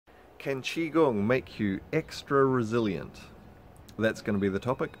Can Qigong make you extra resilient? That's going to be the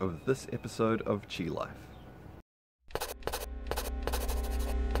topic of this episode of Qi Life.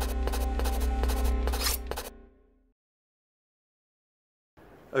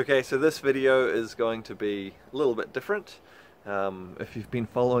 Okay, so this video is going to be a little bit different. If you've been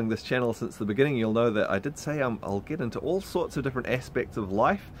following this channel since the beginning, you'll know that I did say I'll get into all sorts of different aspects of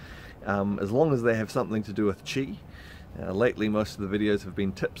life, as long as they have something to do with Qi. Lately, most of the videos have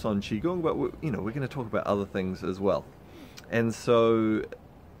been tips on Qigong, but we're going to talk about other things as well. And so,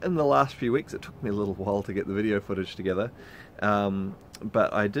 in the last few weeks, it took me a little while to get the video footage together,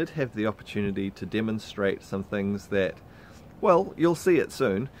 but I did have the opportunity to demonstrate some things that, well, you'll see it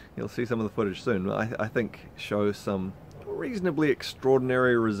soon. You'll see some of the footage soon. I think shows some reasonably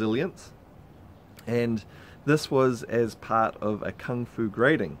extraordinary resilience, and this was as part of a Kung Fu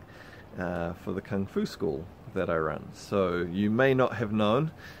grading for the Kung Fu school that I run. So you may not have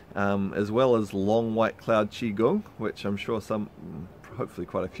known, as well as Long White Cloud Qigong, which I'm sure hopefully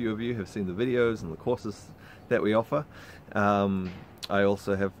quite a few of you have seen the videos and the courses that we offer. I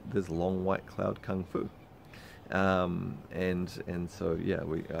also have this Long White Cloud Kung Fu. And so yeah,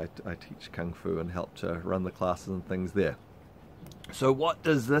 I teach Kung Fu and help to run the classes and things there. So what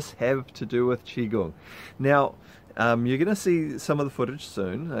does this have to do with Qigong? Now, you're going to see some of the footage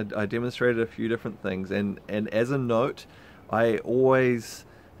soon. I demonstrated a few different things, and as a note, I always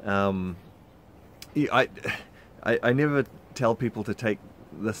I never tell people to take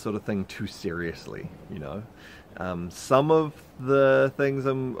this sort of thing too seriously, some of the things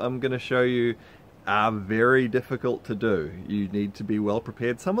I'm going to show you are very difficult to do. You need to be well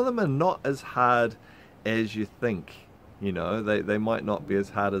prepared. Some of them are not as hard as you think. They might not be as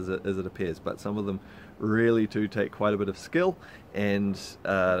hard as it appears, but some of them really do take quite a bit of skill, and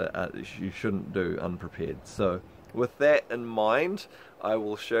you shouldn't do unprepared. So with that in mind, I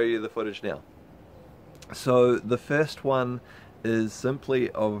will show you the footage now. So the first one is simply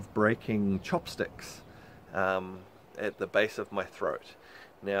of breaking chopsticks at the base of my throat.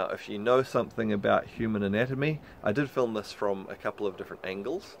 Now, if you know something about human anatomy, I did film this from a couple of different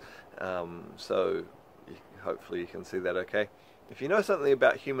angles, so hopefully you can see that okay. If you know something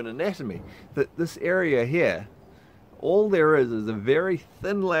about human anatomy, that this area here, all there is a very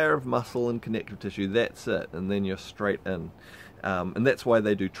thin layer of muscle and connective tissue. That's it, and then you're straight in. And that's why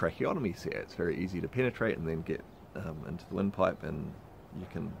they do tracheotomies here. It's very easy to penetrate and then get into the windpipe, and you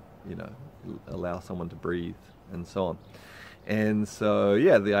can, allow someone to breathe and so on. And so,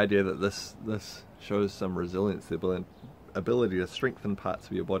 yeah, the idea that this shows some resilience, the ability to strengthen parts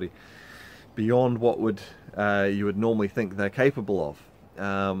of your body beyond what you would normally think they're capable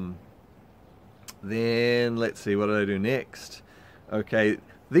of. Then let's see, what did I do next? Okay,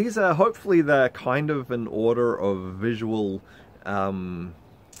 these are hopefully they're kind of in order of visual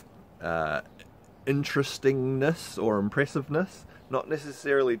interestingness or impressiveness, not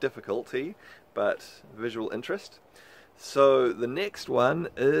necessarily difficulty, but visual interest. So the next one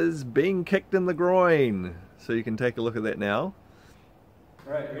is being kicked in the groin. So you can take a look at that now.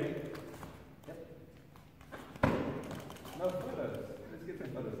 Alright, ready? Yep. No photos. Let's get some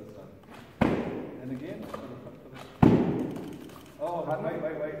photos this time. And again. Oh,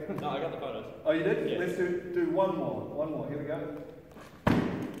 wait. No, I got the photos. Oh, you did? Yeah. Let's do one more. One more. Here we go.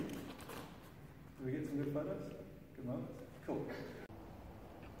 Did we get some good photos? Good moments? Cool.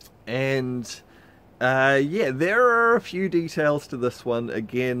 And yeah, there are a few details to this one.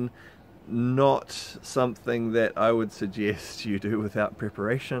 Again, not something that I would suggest you do without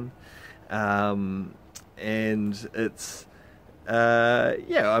preparation. And it's,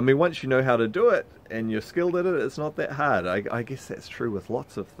 yeah, I mean, once you know how to do it and you're skilled at it, it's not that hard. I guess that's true with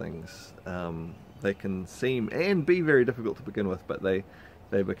lots of things. They can seem and be very difficult to begin with, but they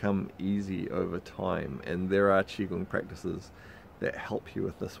become easy over time. And there are Qigong practices that help you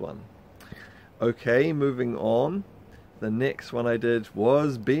with this one. Okay, moving on. The next one I did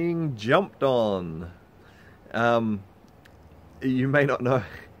was being jumped on. You may not know,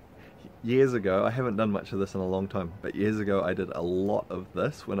 years ago, I haven't done much of this in a long time, but years ago I did a lot of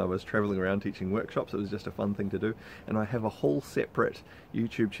this when I was traveling around teaching workshops. It was just a fun thing to do, and I have a whole separate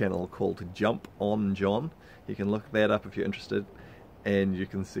YouTube channel called Jump on John. You can look that up if you're interested, and you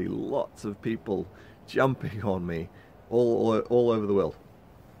can see lots of people jumping on me all over the world.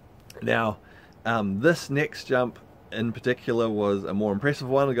 Now, this next jump in particular was a more impressive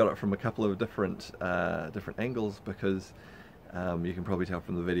one. I got it from a couple of different angles because you can probably tell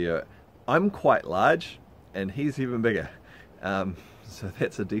from the video I'm quite large and he's even bigger, so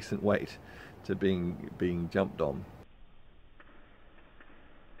that's a decent weight to being jumped on.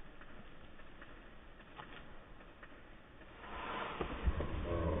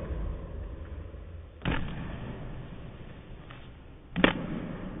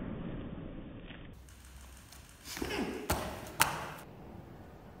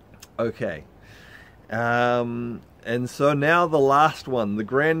 Okay. And so now the last one, the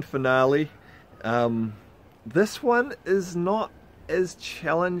grand finale. This one is not as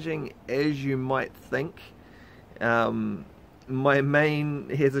challenging as you might think. My main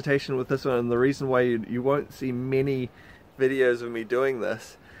hesitation with this one, and the reason why you won't see many videos of me doing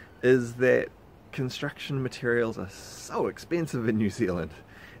this, is that construction materials are so expensive in New Zealand,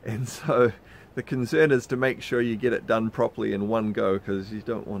 and so the concern is to make sure you get it done properly in one go, because you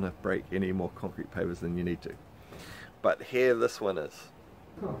don't want to break any more concrete pavers than you need to. But here this one is.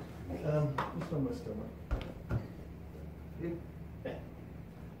 Oh, this one must come up. Yeah.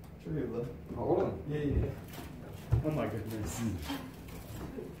 Sure you will. Hold on. Yeah. Oh my goodness.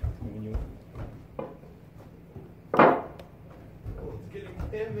 Oh, it's getting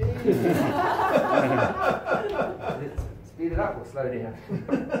heavy. Speed it up or slow down.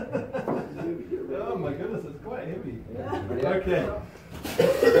 Oh my goodness, it's quite heavy. Yeah. Okay.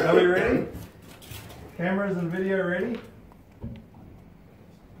 Are we ready? Cameras and video ready?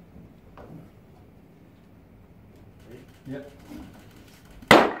 Yep.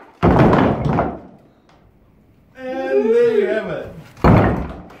 And there you have it.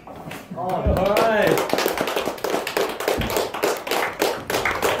 All right.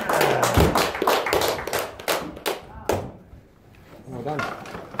 Well done.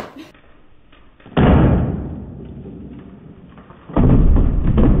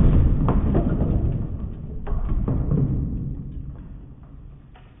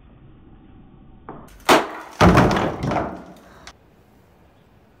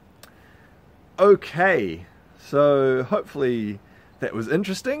 Okay, so hopefully that was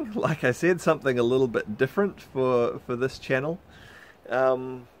interesting. Like I said, something a little bit different for this channel.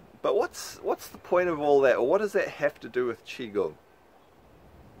 But what's the point of all that, or what does that have to do with Qigong?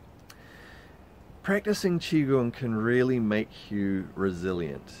 Practicing Qigong can really make you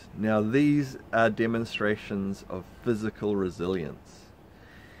resilient. Now these are demonstrations of physical resilience.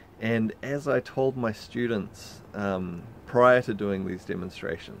 And as I told my students prior to doing these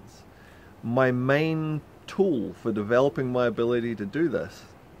demonstrations, my main tool for developing my ability to do this,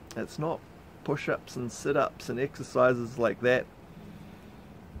 it's not push-ups and sit-ups and exercises like that.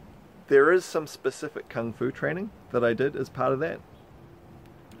 There is some specific Kung Fu training that I did as part of that,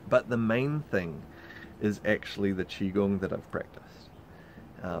 but the main thing is actually the Qigong that I've practiced.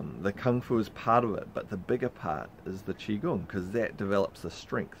 The Kung Fu is part of it, but the bigger part is the Qigong, because that develops the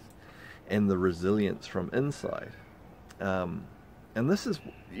strength and the resilience from inside. And this is,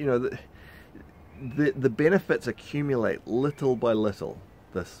 you know, the benefits accumulate little by little,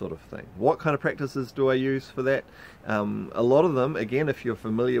 this sort of thing. What kind of practices do I use for that? A lot of them, again, if you're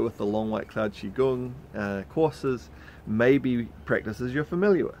familiar with the Long White Cloud Qigong courses, may be practices you're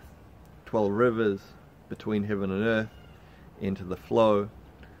familiar with. 12 rivers, between heaven and earth, enter the flow,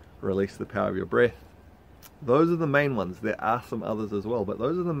 release the power of your breath. Those are the main ones. There are some others as well, but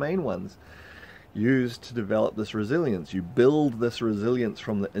those are the main ones used to develop this resilience. You build this resilience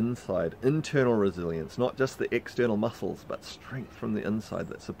from the inside, internal resilience, not just the external muscles, but strength from the inside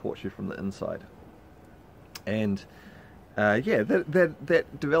that supports you from the inside. And yeah, that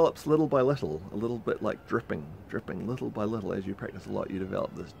develops little by little, a little bit like dripping little by little. As you practice a lot, you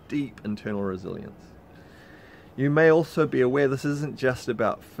develop this deep internal resilience. You may also be aware this isn't just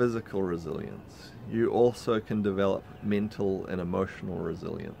about physical resilience. You also can develop mental and emotional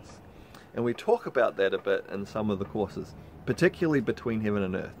resilience. And we talk about that a bit in some of the courses, particularly between heaven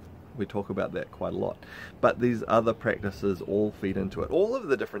and earth. We talk about that quite a lot. But these other practices all feed into it. All of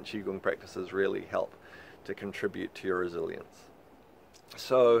the different Qigong practices really help to contribute to your resilience.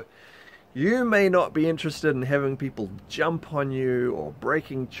 So you may not be interested in having people jump on you, or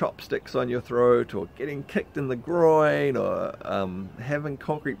breaking chopsticks on your throat, or getting kicked in the groin, or having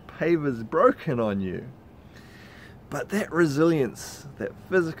concrete pavers broken on you. But that resilience, that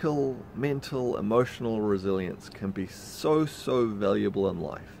physical, mental, emotional resilience, can be so valuable in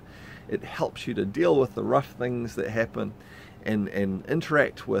life. It helps you to deal with the rough things that happen and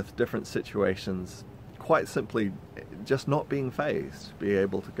interact with different situations, quite simply just not being fazed, be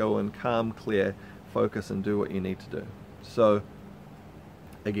able to go in calm, clear, focus and do what you need to do. So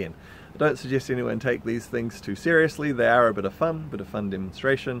again, I don't suggest anyone take these things too seriously. They are a bit of fun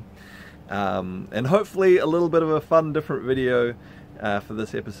demonstration. And hopefully a little bit of a fun, different video for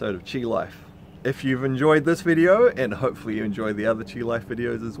this episode of Qi Life. If you've enjoyed this video, and hopefully you enjoy the other Qi Life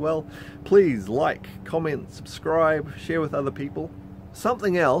videos as well, please like, comment, subscribe, share with other people.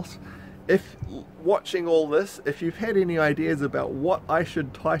 Something else, if watching all this, if you've had any ideas about what I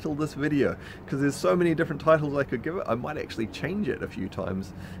should title this video, because there's so many different titles I could give it, I might actually change it a few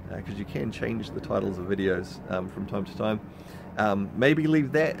times, because you can change the titles of videos from time to time. Maybe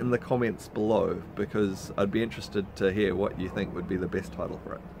leave that in the comments below, because I'd be interested to hear what you think would be the best title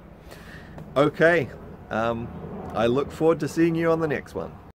for it. Okay, I look forward to seeing you on the next one.